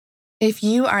If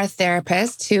you are a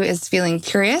therapist who is feeling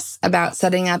curious about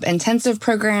setting up intensive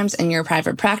programs in your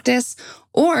private practice,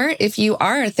 or if you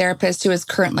are a therapist who is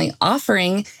currently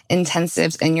offering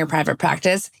intensives in your private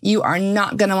practice, you are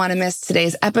not going to want to miss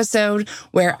today's episode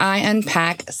where I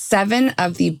unpack 7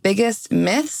 of the biggest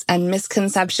myths and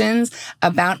misconceptions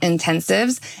about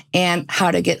intensives and how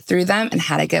to get through them and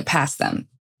how to get past them.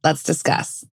 Let's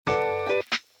discuss.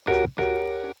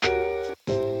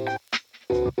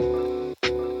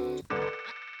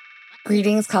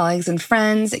 Greetings, colleagues and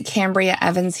friends. Cambria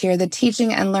Evans here, the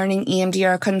teaching and learning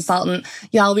EMDR consultant.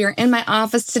 Y'all, we are in my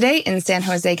office today in San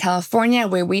Jose, California,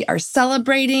 where we are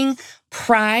celebrating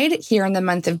Pride here in the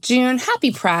month of June. Happy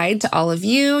Pride to all of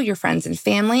you, your friends and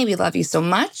family. We love you so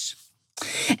much.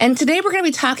 And today we're going to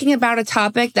be talking about a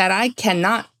topic that I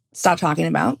cannot stop talking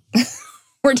about.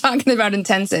 We're talking about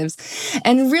intensives.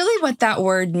 And really what that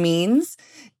word means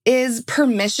is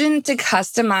permission to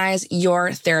customize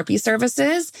your therapy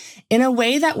services in a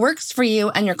way that works for you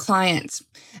and your client.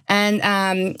 And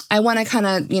I want to kind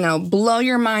of, blow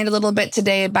your mind a little bit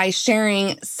today by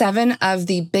sharing 7 of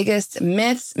the biggest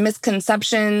myths,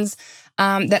 misconceptions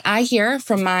that I hear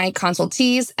from my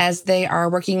consultees as they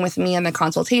are working with me in the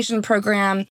consultation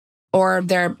program, or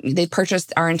they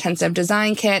purchased our intensive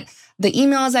design kit. The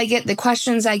emails I get, the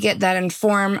questions I get that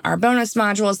inform our bonus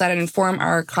modules, that inform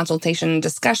our consultation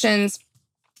discussions.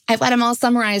 I've got them all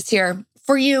summarized here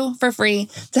for you for free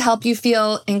to help you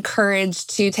feel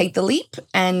encouraged to take the leap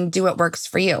and do what works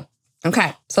for you.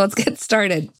 Okay, so let's get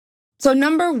started. So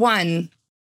number 1,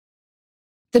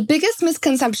 the biggest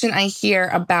misconception I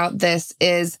hear about this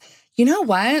is, you know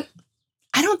what?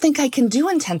 I don't think I can do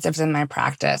intensives in my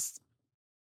practice.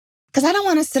 Because I don't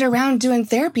want to sit around doing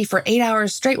therapy for 8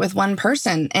 hours straight with one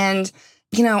person. And,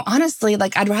 honestly,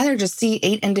 I'd rather just see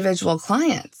 8 individual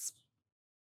clients.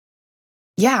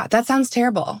 Yeah, that sounds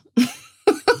terrible.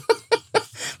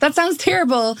 That sounds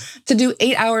terrible to do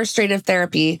 8 hours straight of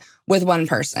therapy with one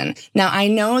person. Now, I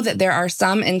know that there are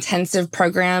some intensive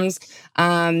programs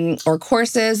or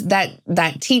courses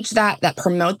that teach that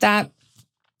promote that.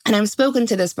 And I've spoken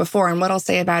to this before. And what I'll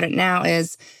say about it now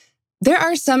is there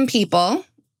are some people,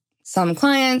 some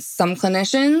clients, some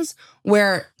clinicians,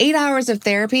 where 8 hours of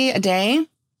therapy a day,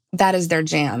 that is their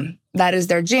jam. That is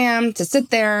their jam to sit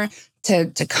there,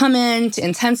 to come in, to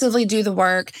intensively do the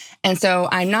work. And so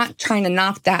I'm not trying to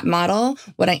knock that model.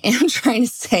 What I am trying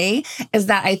to say is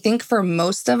that I think for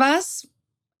most of us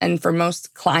and for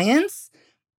most clients,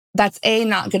 that's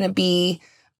not going to be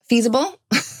feasible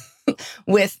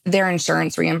with their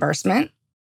insurance reimbursement.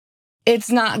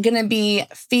 It's not going to be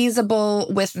feasible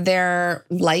with their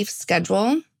life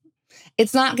schedule.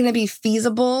 It's not going to be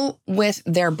feasible with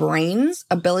their brain's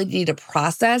ability to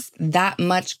process that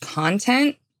much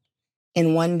content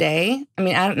in one day. I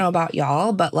mean, I don't know about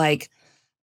y'all, but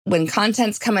when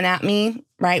content's coming at me,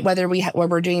 right, whether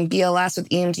we're doing BLS with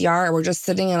EMDR or we're just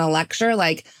sitting in a lecture,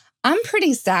 I'm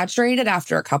pretty saturated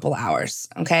after a couple hours,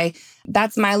 okay?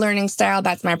 That's my learning style.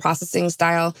 That's my processing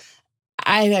style.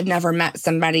 I had never met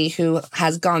somebody who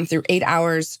has gone through 8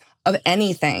 hours of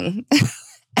anything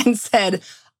and said,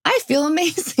 I feel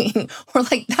amazing. Or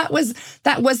that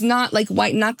was not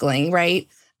white knuckling, right?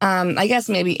 I guess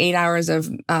maybe 8 hours of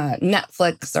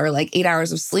Netflix or 8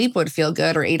 hours of sleep would feel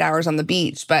good, or 8 hours on the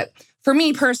beach. But for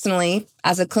me personally,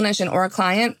 as a clinician or a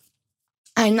client,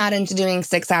 I'm not into doing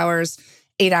 6 hours,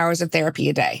 8 hours of therapy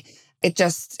a day. It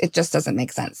just doesn't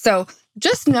make sense. So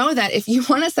just know that if you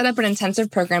want to set up an intensive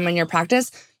program in your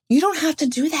practice, you don't have to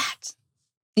do that.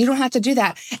 You don't have to do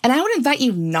that. And I would invite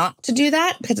you not to do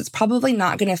that because it's probably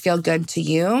not going to feel good to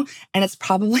you. And it's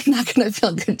probably not going to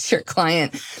feel good to your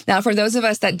client. Now, for those of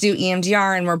us that do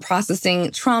EMDR and we're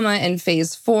processing trauma in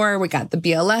phase 4, we got the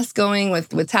BLS going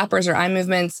with tappers or eye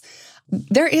movements.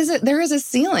 There is a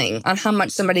ceiling on how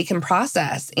much somebody can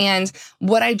process. And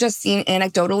what I've just seen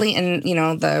anecdotally in,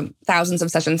 the thousands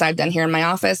of sessions I've done here in my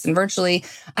office and virtually,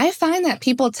 I find that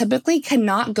people typically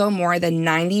cannot go more than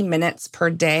 90 minutes per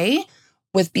day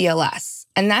with BLS.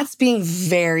 And that's being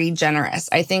very generous.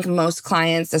 I think most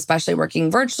clients, especially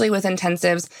working virtually with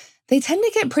intensives, they tend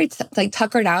to get pretty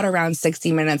tuckered out around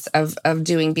 60 minutes of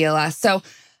doing BLS. So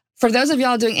for those of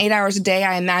y'all doing 8 hours a day,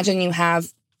 I imagine you have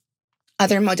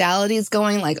other modalities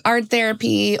going like art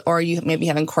therapy, or you maybe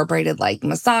have incorporated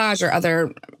massage or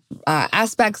other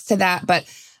aspects to that. But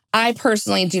I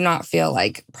personally do not feel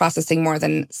like processing more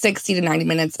than 60 to 90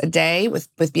 minutes a day with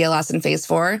BLS in phase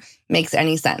 4 makes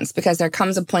any sense, because there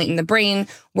comes a point in the brain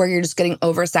where you're just getting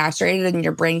oversaturated and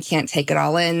your brain can't take it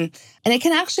all in. And it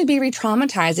can actually be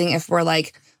re-traumatizing if we're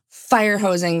fire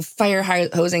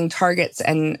hosing targets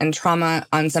and trauma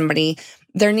on somebody.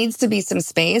 there needs to be some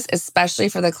space, especially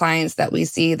for the clients that we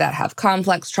see that have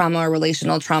complex trauma or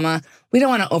relational trauma. We don't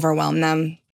want to overwhelm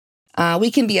them.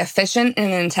 We can be efficient in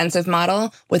an intensive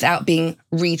model without being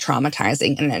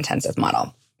re-traumatizing in an intensive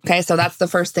model. Okay, so that's the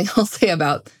first thing I'll say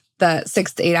about the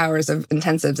 6 to 8 hours of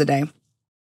intensives a day.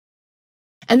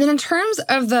 And then in terms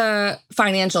of the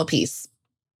financial piece,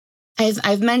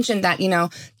 I've mentioned that,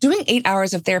 doing 8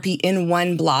 hours of therapy in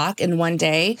one block in one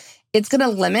day, it's going to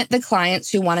limit the clients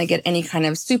who want to get any kind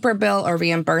of super bill or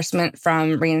reimbursement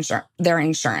from their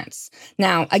insurance.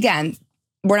 Now, again,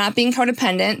 we're not being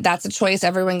codependent. That's a choice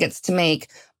everyone gets to make.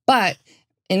 But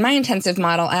in my intensive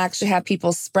model, I actually have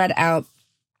people spread out,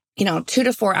 2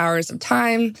 to 4 hours of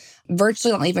time.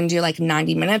 Virtually, I'll even do like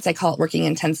 90 minutes. I call it working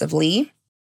intensively.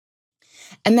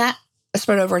 And that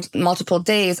spread over multiple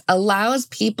days allows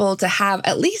people to have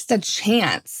at least a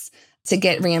chance to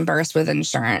get reimbursed with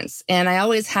insurance. And I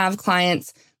always have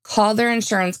clients call their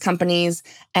insurance companies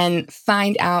and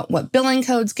find out what billing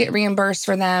codes get reimbursed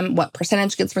for them, what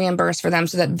percentage gets reimbursed for them,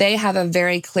 so that they have a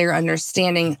very clear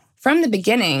understanding from the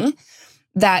beginning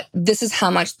that this is how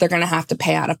much they're going to have to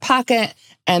pay out of pocket,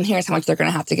 and here's how much they're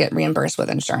going to have to get reimbursed with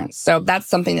insurance. So that's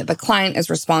something that the client is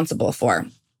responsible for.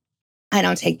 I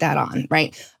don't take that on,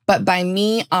 right? But by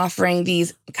me offering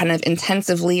these kind of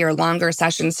intensively or longer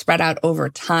sessions spread out over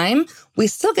time, we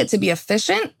still get to be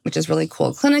efficient, which is really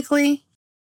cool clinically.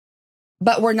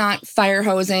 But we're not fire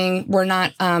hosing. We're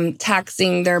not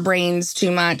taxing their brains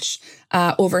too much,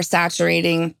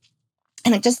 oversaturating.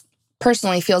 And it just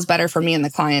personally feels better for me and the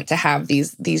client to have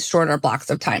these shorter blocks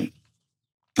of time.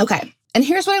 Okay, and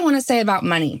here's what I want to say about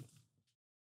money.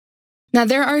 Now,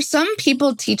 there are some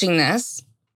people teaching this,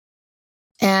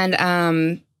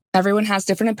 and everyone has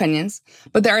different opinions,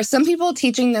 but there are some people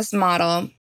teaching this model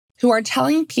who are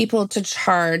telling people to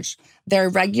charge their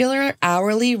regular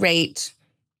hourly rate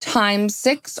times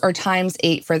 6 or times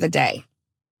 8 for the day.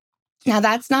 Now,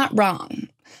 that's not wrong,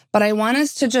 but I want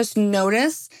us to just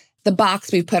notice the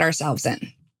box we put ourselves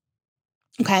in.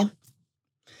 Okay?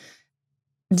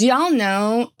 Do y'all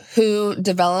know who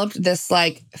developed this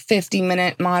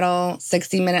 50-minute model,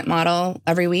 60-minute model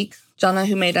every week? Do y'all know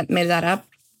who made that up?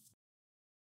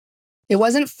 It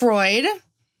wasn't Freud.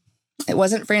 It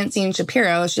wasn't Francine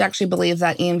Shapiro. She actually believed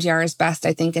that EMDR is best,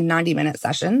 I think, in 90-minute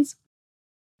sessions.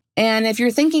 And if you're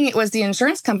thinking it was the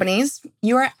insurance companies,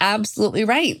 you are absolutely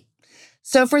right.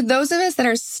 So for those of us that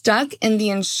are stuck in the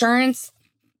insurance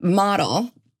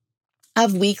model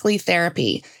of weekly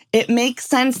therapy, it makes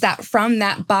sense that from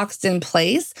that boxed in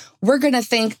place, we're going to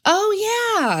think,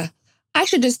 oh yeah, I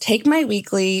should just take my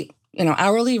weekly,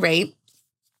 hourly rate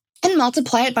and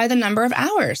multiply it by the number of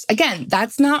hours. Again,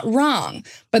 that's not wrong,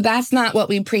 but that's not what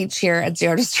we preach here at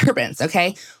Zero Disturbance,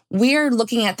 okay? We are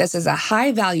looking at this as a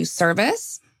high value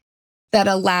service that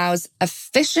allows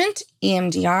efficient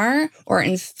EMDR or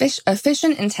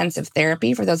efficient intensive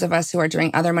therapy for those of us who are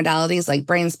doing other modalities like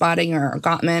brain spotting or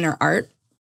Gottman or ART.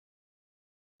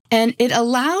 And it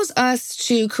allows us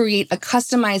to create a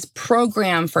customized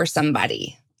program for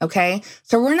somebody, okay?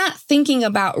 So we're not thinking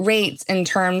about rates in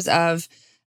terms of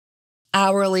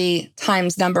hourly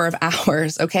times number of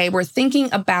hours, okay? We're thinking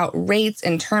about rates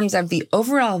in terms of the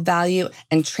overall value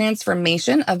and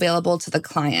transformation available to the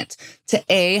client to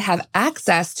have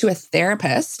access to a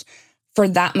therapist for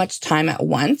that much time at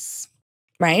once,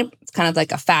 right? It's kind of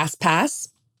like a fast pass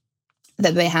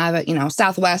that they have at,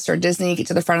 Southwest or Disney, get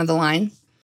to the front of the line.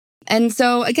 And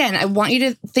so again, I want you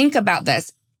to think about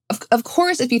this. Of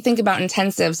course, if you think about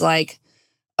intensives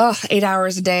 8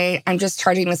 hours a day, I'm just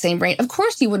charging the same rate. Of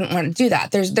course you wouldn't want to do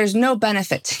that. There's no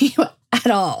benefit to you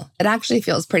at all. It actually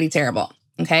feels pretty terrible,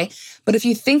 okay? But if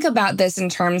you think about this in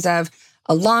terms of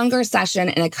a longer session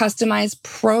and a customized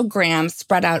program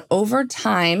spread out over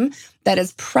time that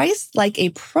is priced like a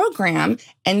program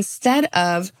instead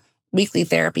of weekly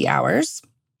therapy hours,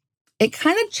 it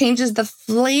kind of changes the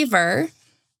flavor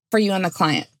for you and the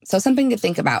client. So something to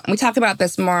think about. And we talk about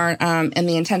this more in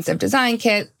the intensive design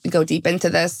kit. We go deep into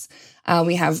this.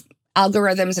 We have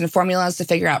algorithms and formulas to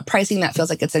figure out pricing that feels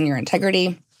like it's in your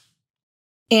integrity.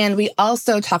 And we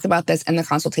also talk about this in the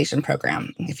consultation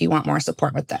program if you want more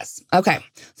support with this. Okay,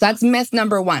 so that's myth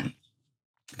number 1.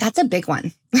 That's a big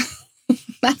one.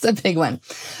 That's a big one.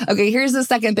 Okay, here's the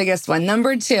second biggest one.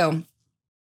 Number 2,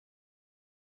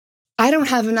 I don't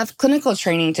have enough clinical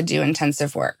training to do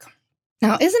intensive work.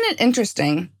 Now, isn't it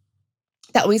interesting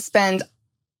that we spend,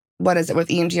 with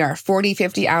EMDR, 40,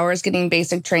 50 hours getting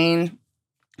basic trained?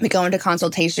 We go into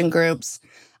consultation groups.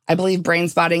 I believe brain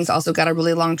spotting's also got a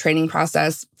really long training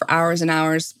process for hours and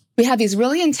hours. We have these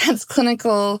really intense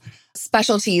clinical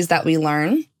specialties that we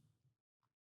learn.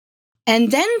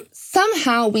 And then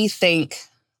somehow we think,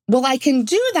 Well, I can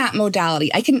do that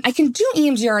modality. I can do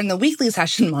EMDR in the weekly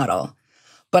session model,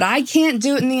 but I can't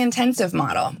do it in the intensive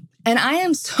model. And I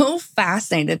am so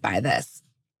fascinated by this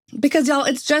because y'all,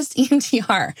 it's just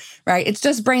EMDR, right? It's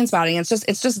just brain spotting. It's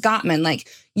just Gottman. Like,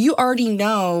 you already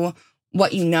know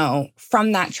what you know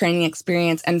from that training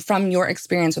experience and from your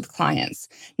experience with clients.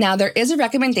 Now, there is a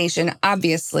recommendation,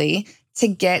 obviously, to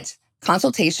get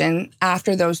consultation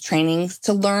after those trainings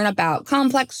to learn about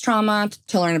complex trauma,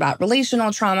 to learn about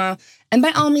relational trauma. And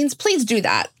by all means, please do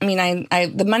that. I mean, I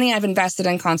the money I've invested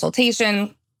in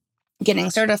consultation, getting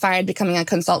certified, becoming a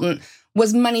consultant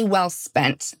was money well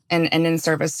spent and in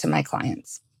service to my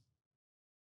clients.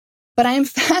 But I am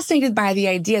fascinated by the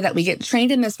idea that we get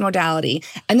trained in this modality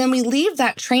and then we leave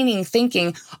that training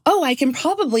thinking, oh, I can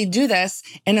probably do this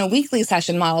in a weekly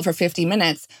session model for 50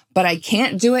 minutes, but I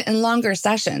can't do it in longer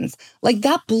sessions. Like,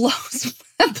 that blows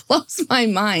my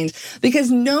mind, because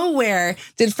nowhere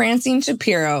did Francine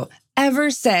Shapiro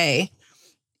ever say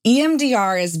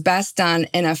EMDR is best done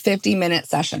in a 50-minute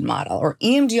session model, or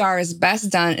EMDR is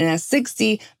best done in a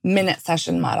 60-minute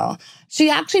session model. She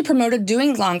actually promoted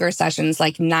doing longer sessions,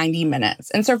 like 90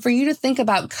 minutes. And so for you to think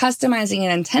about customizing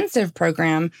an intensive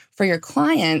program for your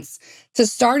clients to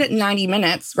start at 90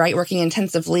 minutes, right, working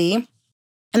intensively,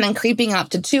 and then creeping up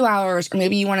to 2 hours, or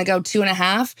maybe you want to go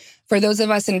 2.5. For those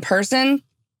of us in person,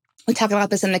 we talk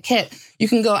about this in the kit. You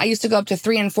can go, I used to go up to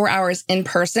 3 and 4 hours in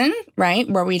person, right,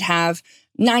 where we'd have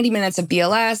 90 minutes of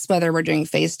BLS, whether we're doing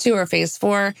phase 2 or phase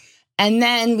 4. And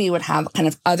then we would have kind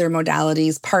of other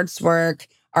modalities, parts work,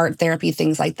 art therapy,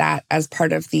 things like that, as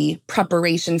part of the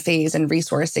preparation phase and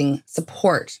resourcing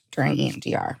support during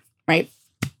EMDR, right?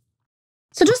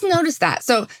 So just notice that.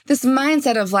 So this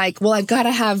mindset of like, well, I've got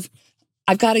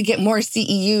to get more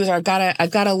CEUs, or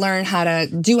I've got to learn how to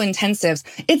do intensives.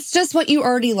 It's just what you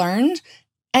already learned.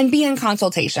 And be in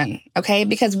consultation, okay?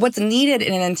 Because what's needed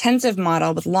in an intensive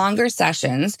model with longer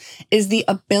sessions is the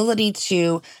ability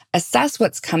to assess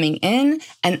what's coming in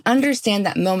and understand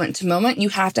that moment to moment. You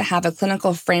have to have a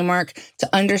clinical framework to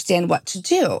understand what to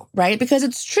do, right? Because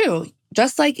it's true.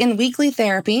 Just like in weekly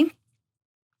therapy,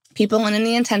 people in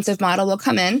the intensive model will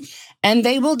come in and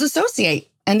they will dissociate.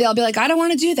 And they'll be like, I don't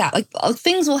want to do that. Like,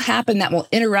 things will happen that will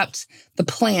interrupt the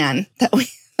plan that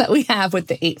we have with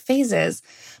the 8 phases.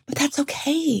 But that's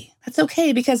okay. That's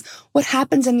okay, because what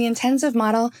happens in the intensive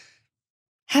model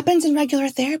happens in regular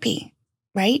therapy,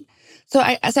 right? So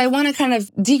I want to kind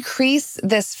of decrease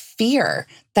this fear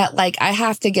that, like, I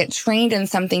have to get trained in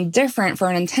something different for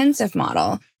an intensive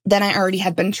model than I already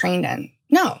had been trained in.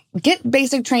 No, get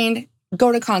basic trained,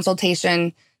 go to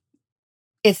consultation.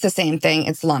 It's the same thing.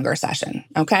 It's longer session,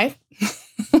 okay?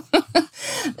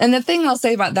 And the thing I'll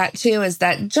say about that too is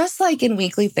that just like in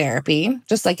weekly therapy,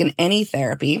 just like in any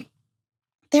therapy,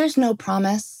 there's no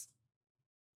promise.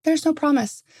 There's no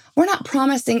promise. We're not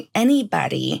promising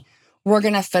anybody we're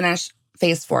going to finish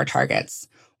phase 4 targets.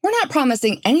 We're not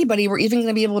promising anybody we're even going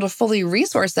to be able to fully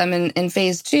resource them in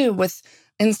phase 2 with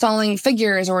installing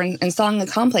figures or installing a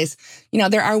complex. You know,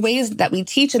 there are ways that we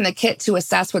teach in the kit to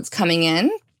assess what's coming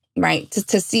in, right?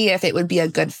 To see if it would be a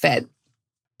good fit.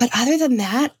 But other than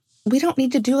that, we don't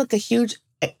need to do like a huge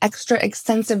extra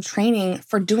extensive training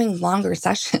for doing longer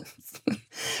sessions,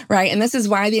 right? And this is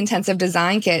why the intensive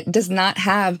design kit does not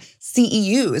have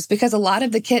CEUs, because a lot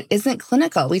of the kit isn't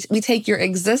clinical. We take your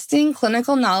existing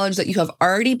clinical knowledge that you have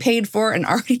already paid for and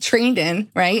already trained in,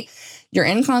 right? You're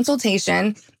in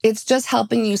consultation. It's just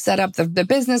helping you set up the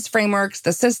business frameworks,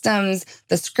 the systems,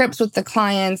 the scripts with the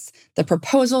clients, the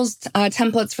proposals,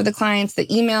 templates for the clients, the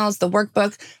emails, the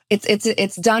workbook.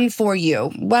 It's done for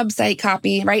you. Website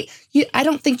copy, right? I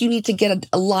don't think you need to get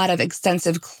a lot of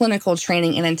extensive clinical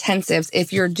training and intensives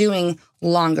if you're doing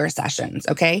longer sessions,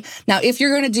 okay? Now, if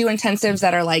you're going to do intensives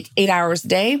that are like 8 hours a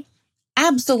day,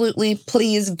 absolutely,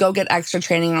 please go get extra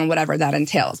training on whatever that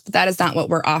entails. But that is not what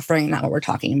we're offering, not what we're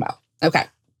talking about. Okay.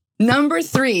 Number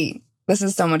 3. This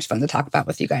is so much fun to talk about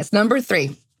with you guys. Number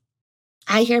 3.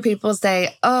 I hear people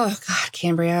say, oh God,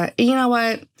 Cambria, you know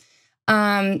what?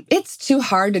 It's too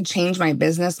hard to change my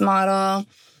business model.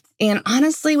 And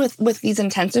honestly, with these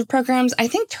intensive programs, I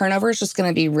think turnover is just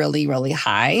going to be really, really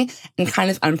high and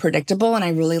kind of unpredictable. And I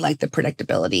really like the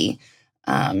predictability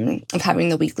of having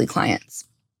the weekly clients.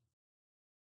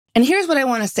 And here's what I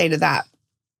want to say to that.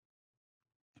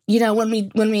 You know, when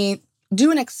we do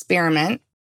an experiment,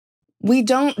 we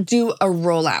don't do a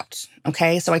rollout,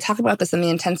 okay? So I talk about this in the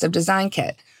intensive design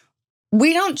kit.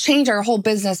 We don't change our whole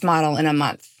business model in a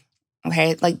month,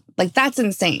 okay? Like that's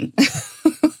insane,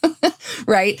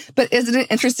 right? But isn't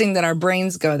it interesting that our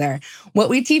brains go there? What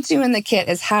we teach you in the kit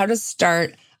is how to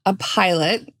start a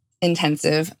pilot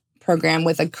intensive program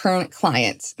with a current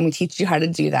client. And we teach you how to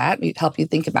do that. We help you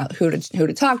think about who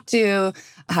to talk to,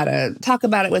 how to talk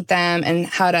about it with them, and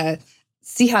how to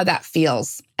see how that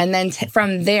feels. And then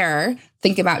from there,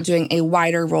 think about doing a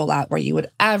wider rollout where you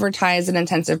would advertise an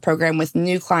intensive program with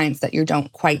new clients that you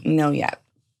don't quite know yet.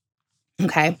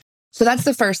 Okay. So that's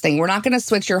the first thing. We're not going to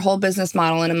switch your whole business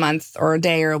model in a month or a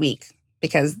day or a week,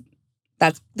 because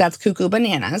that's cuckoo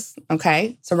bananas.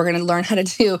 Okay. So we're going to learn how to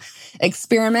do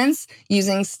experiments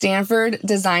using Stanford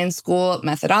Design School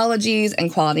methodologies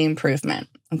and quality improvement.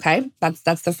 Okay.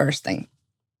 That's the first thing.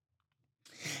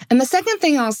 And the second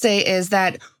thing I'll say is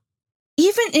that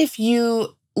even if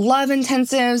you love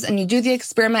intensives and you do the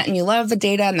experiment and you love the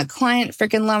data and the client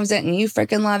freaking loves it and you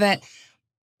freaking love it,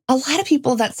 a lot of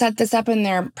people that set this up in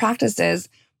their practices,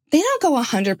 they don't go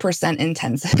 100%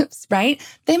 intensives, right?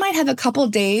 They might have a couple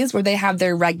days where they have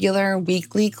their regular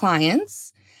weekly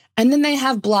clients, and then they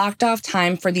have blocked off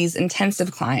time for these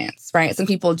intensive clients, right? Some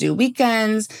people do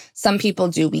weekends, some people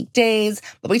do weekdays,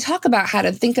 but we talk about how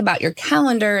to think about your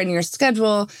calendar and your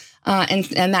schedule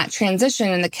and that transition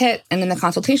in the kit and in the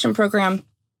consultation program,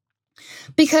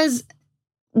 because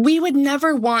we would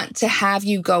never want to have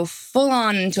you go full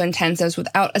on into intensives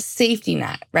without a safety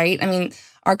net, right? I mean,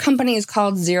 our company is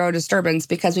called Zero Disturbance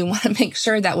because we want to make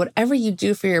sure that whatever you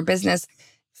do for your business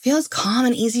feels calm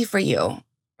and easy for you,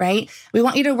 right? We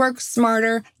want you to work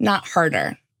smarter, not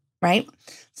harder, right?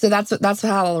 So that's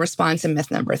how I'll respond to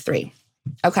myth number 3.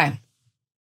 Okay.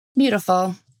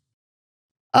 Beautiful.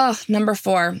 Oh, number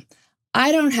 4.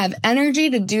 I don't have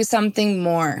energy to do something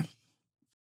more.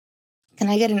 Can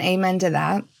I get an amen to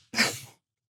that?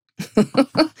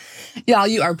 Y'all,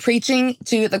 you are preaching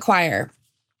to the choir.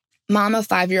 Mom of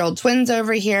 5-year-old twins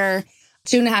over here,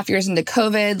 2.5 years into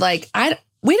COVID.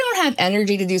 We don't have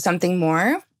energy to do something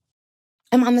more.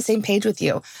 I'm on the same page with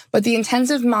you. But the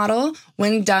intensive model,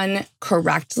 when done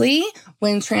correctly,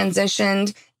 when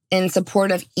transitioned in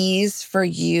support of ease for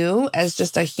you as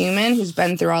just a human who's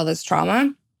been through all this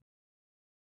trauma,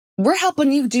 we're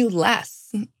helping you do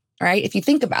less, right? If you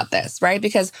think about this, right?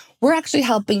 Because we're actually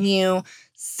helping you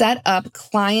set up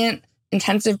client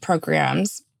intensive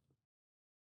programs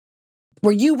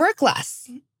where you work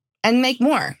less and make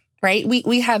more, right?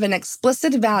 We have an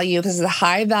explicit value. This is a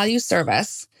high value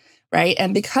service, right?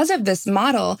 And because of this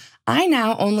model, I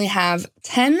now only have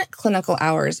 10 clinical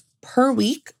hours per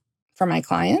week for my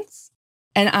clients.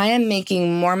 And I am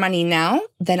making more money now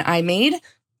than I made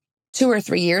 2 or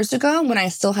 3 years ago when I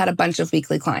still had a bunch of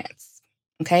weekly clients,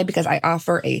 okay? Because I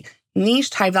offer a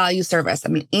niched high value service.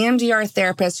 I'm an EMDR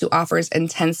therapist who offers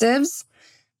intensives,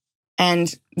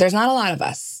 and there's not a lot of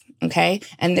us, okay?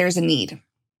 And there's a need,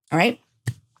 all right?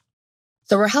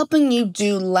 So we're helping you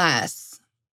do less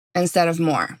instead of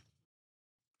more,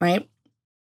 right?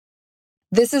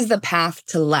 This is the path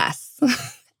to less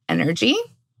energy,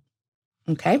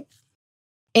 okay?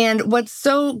 And what's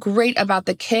so great about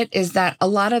the kit is that a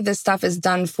lot of this stuff is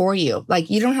done for you. Like,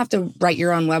 you don't have to write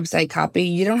your own website copy.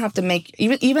 You don't have to make,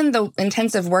 even the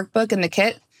intensive workbook in the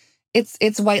kit,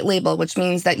 it's white label, which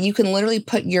means that you can literally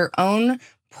put your own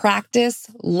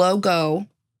practice logo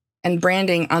and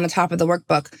branding on the top of the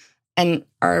workbook and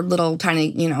our little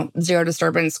tiny, Zero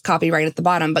Disturbance copyright at the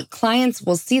bottom. But clients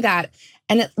will see that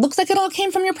and it looks like it all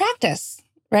came from your practice,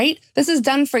 right? This is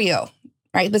done for you,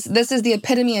 right? This is the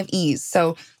epitome of ease.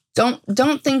 So don't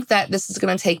think that this is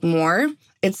going to take more.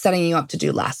 It's setting you up to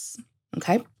do less,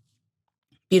 okay?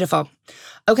 Beautiful.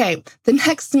 Okay, the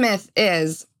next myth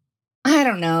is, I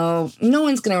don't know, no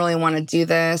one's going to really want to do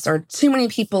this, or too many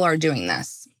people are doing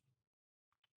this.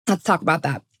 Let's talk about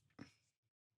that.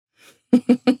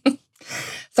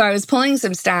 So I was pulling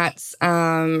some stats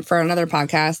for another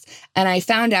podcast, and I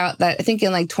found out that I think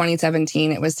in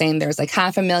 2017, it was saying there's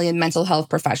 500,000 mental health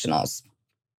professionals,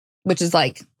 which is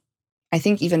I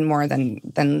think even more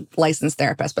than licensed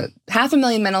therapists, but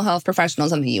 500,000 mental health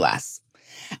professionals in the US.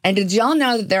 And did y'all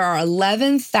know that there are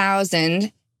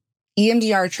 11,000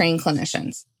 EMDR trained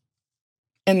clinicians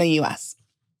in the US?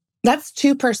 That's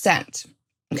 2%,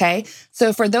 okay?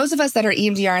 So for those of us that are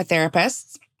EMDR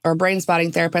therapists or brain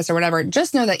spotting therapists or whatever,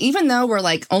 just know that even though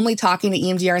we're only talking to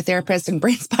EMDR therapists and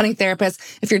brain spotting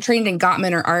therapists, if you're trained in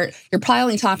Gottman or ART, you're probably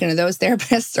only talking to those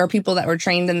therapists or people that were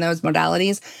trained in those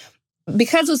modalities.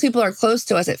 Because those people are close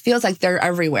to us, it feels like they're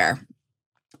everywhere.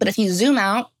 But if you zoom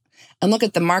out and look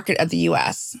at the market of the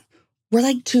US, we're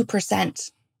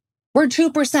 2%. We're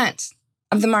 2%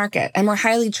 of the market, and we're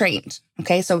highly trained,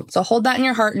 okay? So hold that in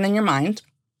your heart and in your mind.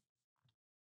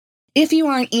 If you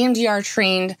are an EMDR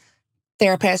trained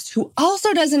therapist who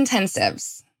also does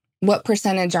intensives, what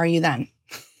percentage are you then?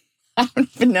 I don't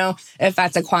even know if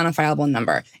that's a quantifiable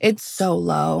number. It's so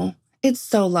low. It's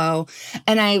so low.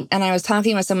 And I was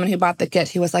talking with someone who bought the kit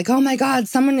who was like, oh my God,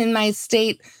 someone in my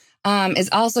state is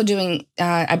also doing,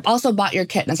 I also bought your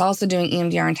kit and is also doing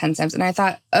EMDR intensives. And I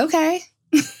thought, okay,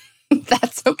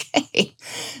 that's okay.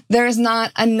 There's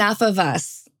not enough of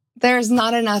us. There's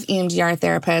not enough EMDR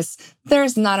therapists.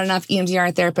 There's not enough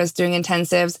EMDR therapists doing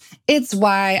intensives. It's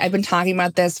why I've been talking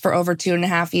about this for over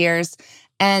 2.5 years.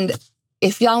 And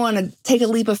if y'all want to take a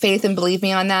leap of faith and believe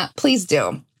me on that, please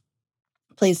do.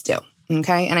 Please do.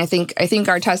 Okay. And I think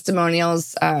our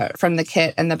testimonials from the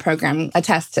kit and the program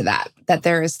attest to that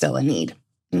there is still a need.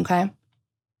 Okay.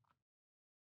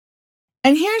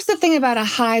 And here's the thing about a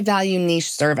high value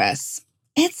niche service.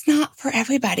 It's not for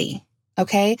everybody.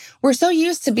 Okay. We're so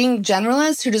used to being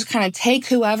generalists who just kind of take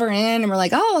whoever in and we're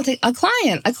like, oh, I'll take a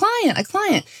client.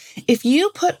 If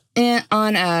you put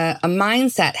on a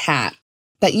mindset hat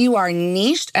that you are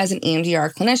niched as an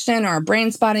EMDR clinician or a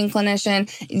brain spotting clinician,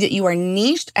 that you are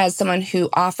niched as someone who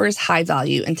offers high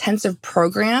value intensive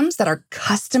programs that are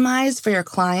customized for your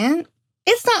client,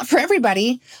 it's not for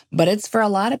everybody, but it's for a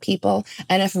lot of people.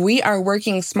 And if we are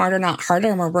working smarter, not harder,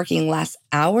 and we're working less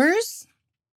hours,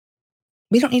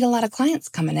 we don't need a lot of clients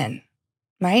coming in,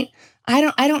 right? I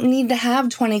don't need to have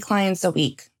 20 clients a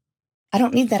week. I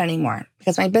don't need that anymore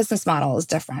because my business model is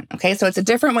different. Okay. So it's a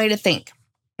different way to think.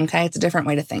 Okay. It's a different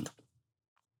way to think.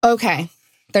 Okay.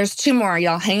 There's 2 more.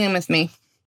 Y'all hang in with me.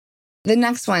 The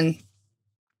next one,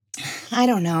 I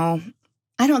don't know.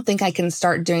 I don't think I can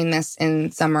start doing this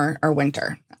in summer or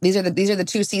winter. These are the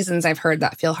 2 seasons I've heard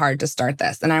that feel hard to start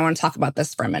this. And I want to talk about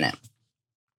this for a minute.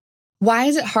 Why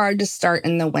is it hard to start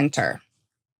in the winter?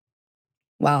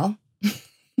 Well,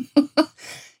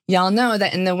 y'all know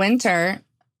that in the winter,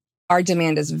 our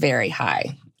demand is very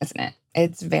high, isn't it?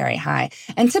 It's very high.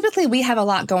 And typically we have a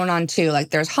lot going on too.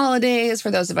 Like there's holidays for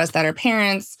those of us that are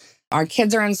parents. Our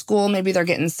kids are in school. Maybe they're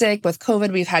getting sick. With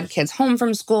COVID, we've had kids home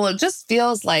from school. It just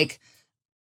feels like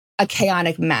a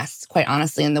chaotic mess, quite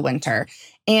honestly, in the winter.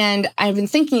 And I've been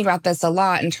thinking about this a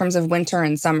lot in terms of winter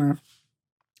and summer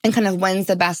and kind of when's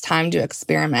the best time to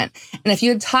experiment. And if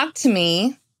you had talked to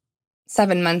me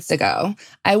 7 months ago,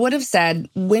 I would have said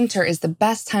winter is the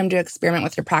best time to experiment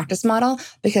with your practice model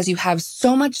because you have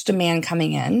so much demand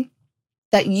coming in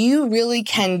that you really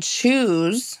can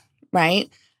choose, right,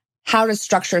 how to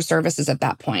structure services at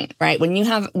that point, right? When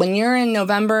you're in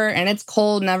November and it's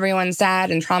cold and everyone's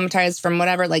sad and traumatized from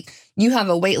whatever, like you have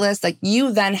a wait list, like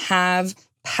you then have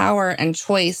power and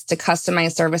choice to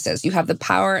customize services. You have the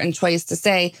power and choice to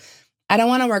say, I don't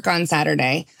want to work on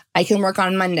Saturday. I can work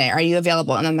on Monday. Are you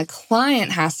available? And then the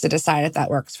client has to decide if that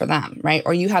works for them, right?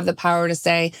 Or you have the power to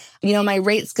say, my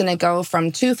rate's going to go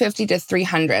from $250 to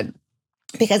 $300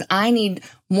 because I need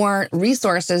more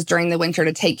resources during the winter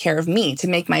to take care of me, to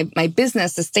make my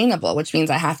business sustainable, which means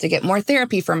I have to get more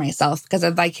therapy for myself because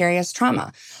of vicarious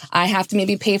trauma. I have to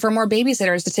maybe pay for more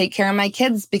babysitters to take care of my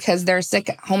kids because they're sick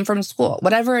at home from school,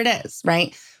 whatever it is,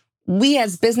 right? We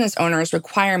as business owners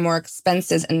require more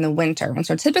expenses in the winter. And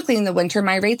so typically in the winter,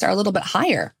 my rates are a little bit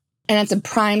higher. And it's a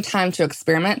prime time to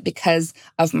experiment because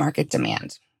of market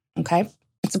demand. Okay.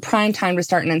 It's a prime time to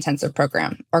start an intensive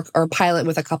program or pilot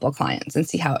with a couple of clients and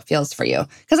see how it feels for you.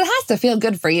 Because it has to feel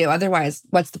good for you. Otherwise,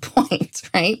 what's the point,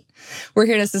 right? We're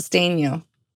here to sustain you.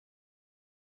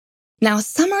 Now,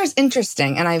 summer is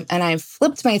interesting. And I've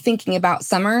flipped my thinking about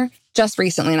summer just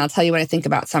recently. And I'll tell you what I think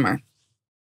about summer.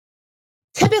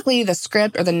 Typically, the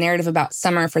script or the narrative about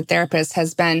summer for therapists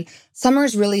has been summer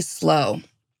is really slow.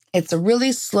 It's a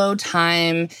really slow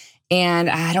time, and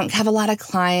I don't have a lot of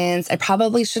clients. I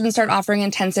probably shouldn't start offering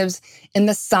intensives in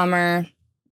the summer.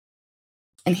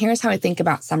 And here's how I think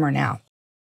about summer now.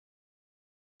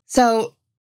 So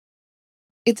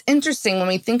it's interesting when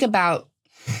we think about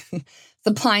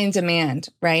supply and demand,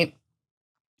 right?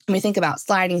 When we think about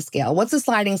sliding scale. What's a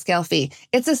sliding scale fee?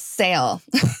 It's a sale.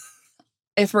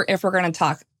 If we're going to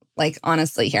talk like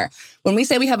honestly here, when we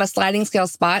say we have a sliding scale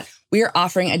spot, we are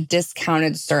offering a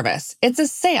discounted service. It's a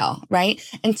sale, right?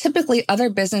 And typically other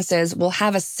businesses will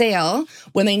have a sale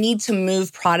when they need to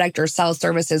move product or sell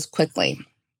services quickly,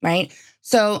 right?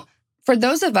 So for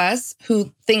those of us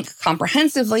who think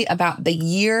comprehensively about the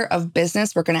year of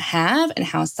business we're going to have and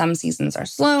how some seasons are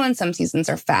slow and some seasons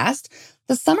are fast,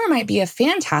 the summer might be a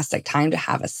fantastic time to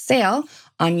have a sale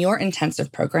on your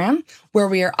intensive program where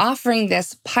we are offering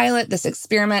this pilot, this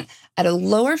experiment at a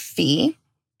lower fee,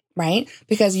 right?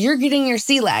 Because you're getting your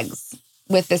sea legs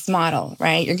with this model,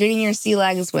 right? You're getting your sea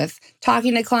legs with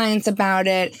talking to clients about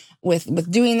it,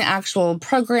 with doing the actual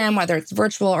program, whether it's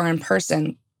virtual or in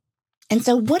person. And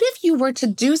so what if you were to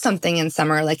do something in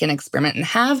summer, like an experiment, and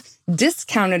have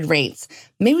discounted rates?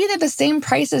 Maybe they're the same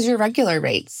price as your regular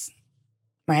rates,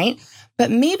 right?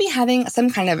 But maybe having some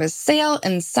kind of a sale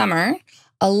in summer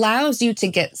allows you to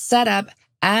get set up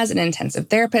as an intensive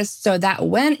therapist so that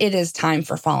when it is time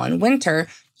for fall and winter,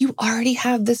 you already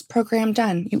have this program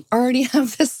done. You already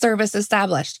have this service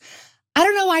established. I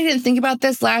don't know why I didn't think about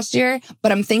this last year,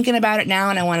 but I'm thinking about it now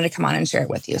and I wanted to come on and share it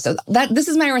with you. So this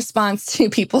is my response to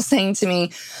people saying to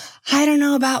me, I don't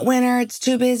know about winter, it's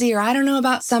too busy, or I don't know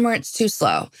about summer, it's too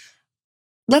slow.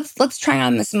 Let's try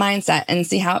on this mindset and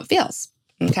see how it feels,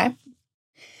 okay?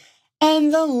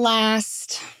 And the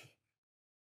last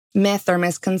myth or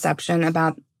misconception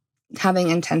about having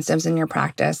intensives in your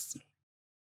practice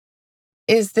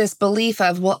is this belief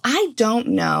of, well, I don't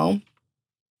know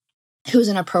who's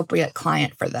an appropriate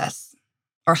client for this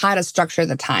or how to structure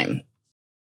the time,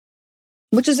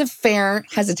 which is a fair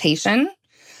hesitation,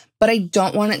 but I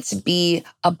don't want it to be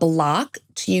a block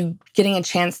to you getting a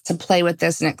chance to play with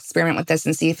this and experiment with this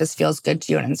and see if this feels good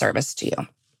to you and in service to you,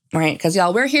 right? Because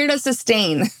y'all, we're here to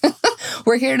sustain.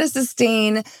 We're here to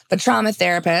sustain the trauma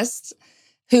therapist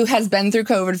who has been through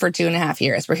COVID for 2.5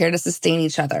 years. We're here to sustain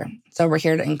each other. So we're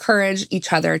here to encourage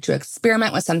each other to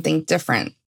experiment with something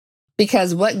different,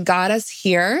 because what got us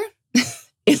here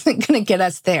isn't going to get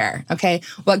us there, okay?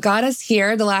 What got us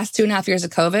here the last 2.5 years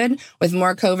of COVID, with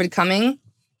more COVID coming,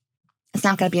 it's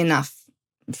not going to be enough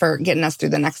for getting us through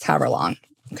the next however long,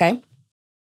 okay?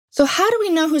 So how do we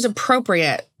know who's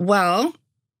appropriate? Well,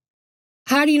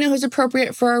 how do you know who's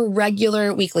appropriate for a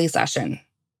regular weekly session,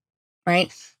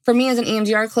 right? For me as an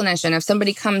EMDR clinician, if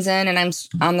somebody comes in and I'm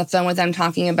on the phone with them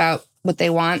talking about what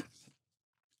they want,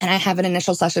 and I have an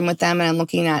initial session with them and I'm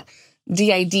looking at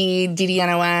DID,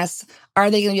 DDNOS,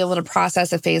 are they going to be able to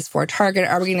process a phase 4 target?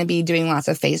 Are we going to be doing lots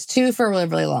of phase 2 for a really,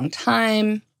 really long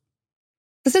time?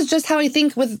 This is just how I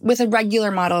think with a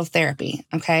regular model of therapy,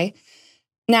 okay?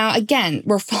 Now, again,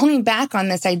 we're falling back on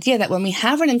this idea that when we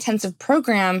have an intensive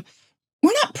program,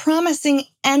 we're not promising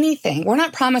anything. We're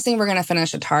not promising we're going to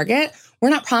finish a target. We're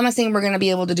not promising we're going to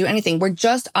be able to do anything. We're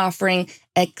just offering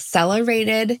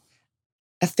accelerated,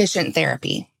 efficient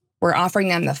therapy. We're offering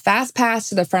them the fast pass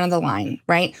to the front of the line,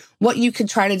 right? What you could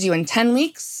try to do in 10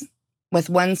 weeks with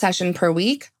 1 session per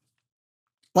week,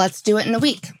 let's do it in a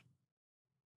week,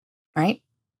 right?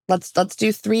 Let's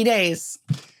do 3 days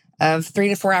of 3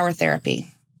 to 4 hour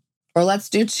therapy. Or let's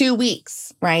do 2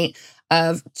 weeks, right,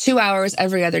 of 2 hours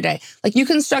every other day. Like, you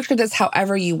can structure this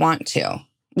however you want to.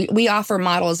 We offer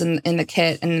models in the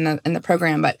kit and in the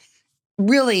program, but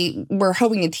really we're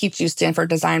hoping to teach you Stanford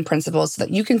design principles so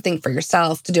that you can think for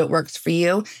yourself to do what works for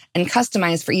you and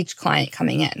customize for each client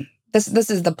coming in. This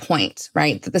is the point,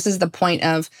 right? This is the point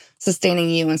of sustaining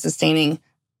you and sustaining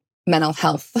mental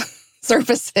health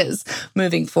services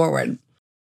moving forward.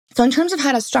 So in terms of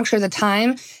how to structure the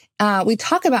time, we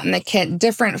talk about in the kit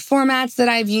different formats that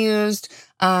I've used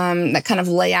that kind of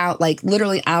lay out, like,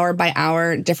 literally hour by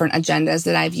hour different agendas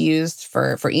that I've used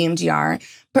for EMDR.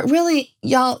 But really,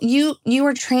 y'all, you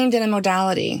were trained in a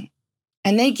modality,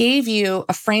 and they gave you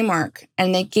a framework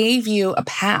and they gave you a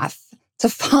path to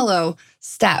follow,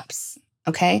 steps,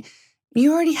 okay?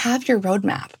 You already have your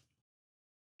roadmap.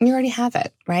 You already have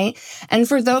it, right? And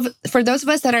for those of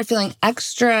us that are feeling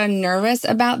extra nervous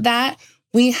about that,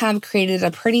 we have created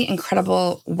a pretty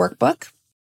incredible workbook.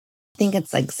 I think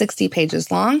it's like 60 pages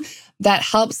long that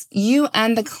helps you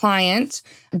and the client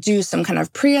do some kind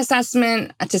of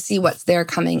pre-assessment to see what's there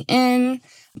coming in.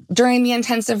 During the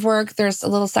intensive work, there's a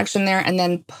little section there. And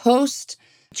then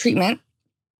post-treatment,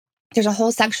 there's a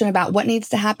whole section about what needs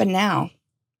to happen now.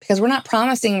 Because we're not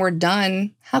promising we're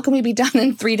done. How can we be done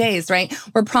in 3 days, right?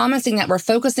 We're promising that we're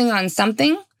focusing on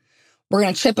something. We're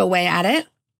going to chip away at it.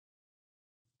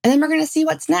 And then we're going to see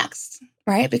what's next,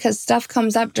 right? Because stuff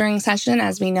comes up during session,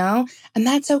 as we know, and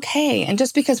that's okay. And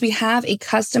just because we have a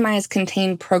customized,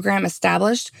 contained program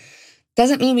established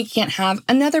doesn't mean we can't have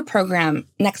another program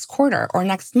next quarter or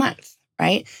next month,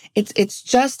 right? It's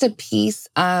just a piece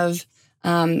of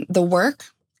the work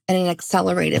in an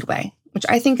accelerated way, which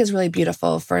I think is really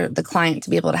beautiful for the client to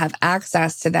be able to have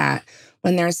access to that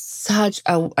when there's such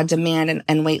a demand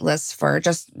and wait list for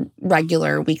just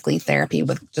regular weekly therapy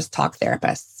with just talk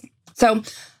therapists. So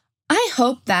I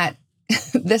hope that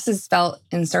this is felt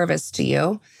in service to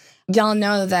you. Y'all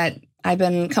know that I've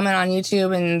been coming on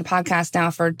YouTube and the podcast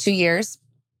now for 2 years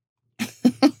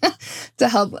to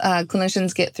help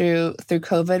clinicians get through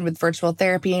COVID with virtual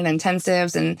therapy and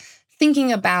intensives, and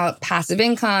thinking about passive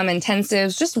income,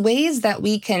 intensives, just ways that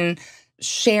we can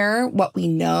share what we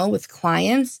know with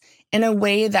clients in a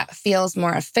way that feels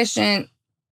more efficient,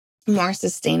 more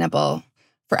sustainable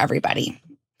for everybody.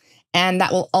 And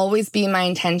that will always be my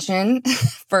intention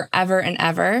forever and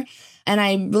ever. And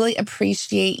I really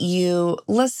appreciate you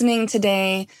listening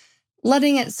today,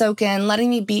 letting it soak in, letting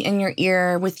me be in your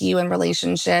ear with you in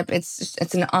relationship. It's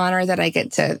an honor that I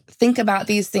get to think about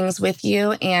these things with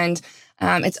you. And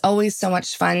it's always so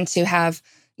much fun to have,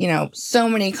 so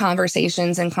many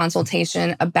conversations and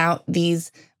consultation about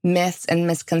these myths and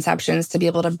misconceptions, to be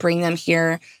able to bring them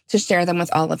here to share them with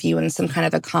all of you in some kind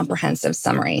of a comprehensive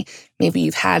summary. Maybe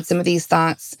you've had some of these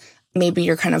thoughts. Maybe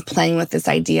you're kind of playing with this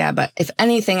idea. But if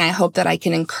anything, I hope that I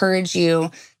can encourage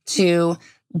you to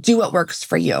do what works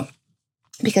for you,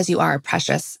 because you are a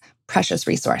precious, precious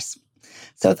resource.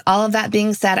 So with all of that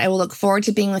being said, I will look forward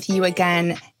to being with you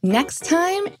again next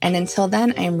time. And until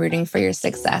then, I am rooting for your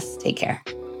success. Take care.